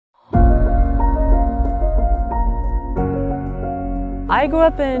I grew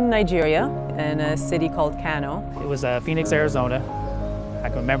up in Nigeria, in a city called Kano. It was Phoenix, Arizona. I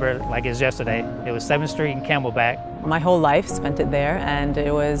can remember it like it was yesterday. It was 7th Street and Camelback. My whole life spent it there, and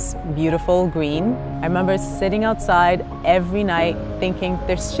it was beautiful, green. I remember sitting outside every night thinking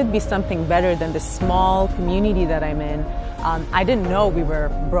there should be something better than this small community that I'm in. I didn't know we were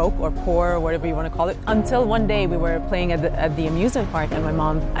broke or poor or whatever you want to call it until one day we were playing at the amusement park,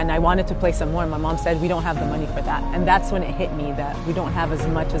 and I wanted to play some more, and my mom said we don't have the money for that. And that's when it hit me that we don't have as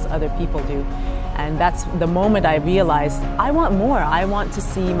much as other people do. And that's the moment I realized I want more. I want to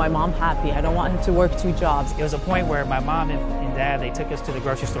see my mom happy. I don't want her to work 2 jobs. It was a point where my mom and dad, they took us to the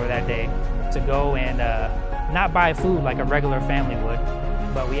grocery store that day to go and not buy food like a regular family would,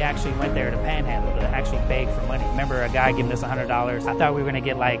 but we actually went there to panhandle, to actually beg for money. Remember a guy giving us $100. I thought we were gonna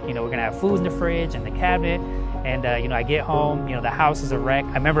get like, we're gonna have food in the fridge and the cabinet. And I get home, the house is a wreck.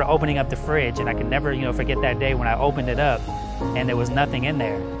 I remember opening up the fridge, and I can never, forget that day when I opened it up and there was nothing in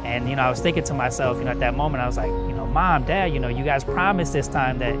there. And, I was thinking to myself, at that moment, I was like, Mom, Dad, you guys promised this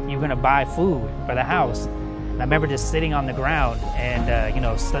time that you're gonna buy food for the house. And I remember just sitting on the ground and,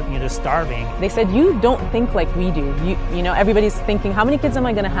 just starving. They said, you don't think like we do. Everybody's thinking, how many kids am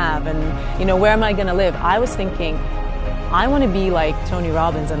I gonna have? And, where am I gonna live? I was thinking, I want to be like Tony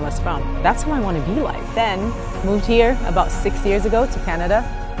Robbins and Les Brown. That's who I want to be like. Then moved here about 6 years ago to Canada.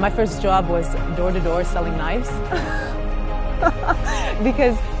 My first job was door-to-door selling knives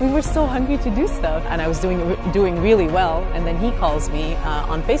because we were so hungry to do stuff, and I was doing really well. And then he calls me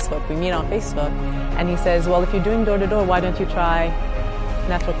on Facebook. We meet on Facebook, and he says, well, if you're doing door-to-door, why don't you try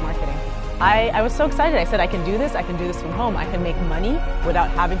network marketing? I was so excited. I said, I can do this from home. I can make money without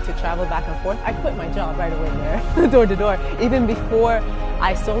having to travel back and forth. I quit my job right away there, door to door. Even before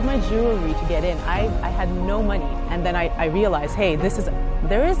I sold my jewelry to get in, I had no money. And then I realized, hey,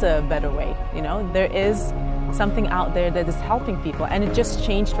 there is a better way. There is something out there that is helping people, and it just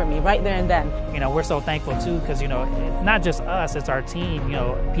changed for me right there and then. We're so thankful too, because not just us, it's our team,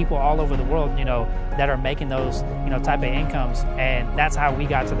 people all over the world, that are making those, type of incomes, and that's how we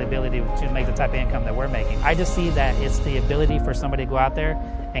got to the ability to make the type of income that we're making. I just see that it's the ability for somebody to go out there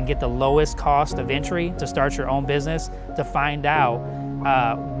and get the lowest cost of entry to start your own business, to find out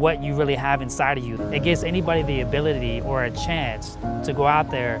what you really have inside of you. It gives anybody the ability or a chance to go out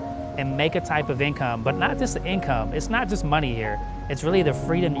there and make a type of income, but not just the income. It's not just money here. It's really the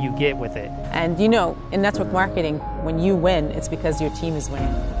freedom you get with it. And in network marketing, when you win, it's because your team is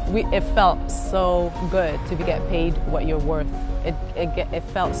winning. It felt so good to get paid what you're worth. It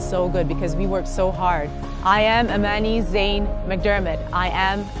felt so good because we worked so hard. I am Amani Zane McDermott. I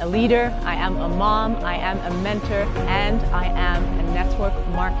am a leader, I am a mom, I am a mentor, and I am a network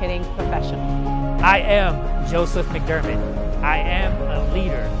marketing professional. I am Joseph McDermott. I am a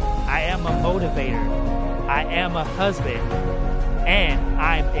leader. I am a motivator. I am a husband. And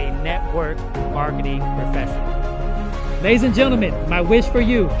I'm a network marketing professional. Ladies and gentlemen, my wish for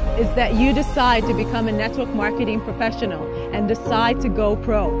you is that you decide to become a network marketing professional and decide to go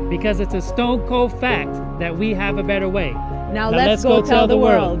pro. Because it's a stone cold fact that we have a better way. Now let's go tell the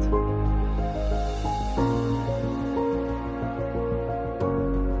world.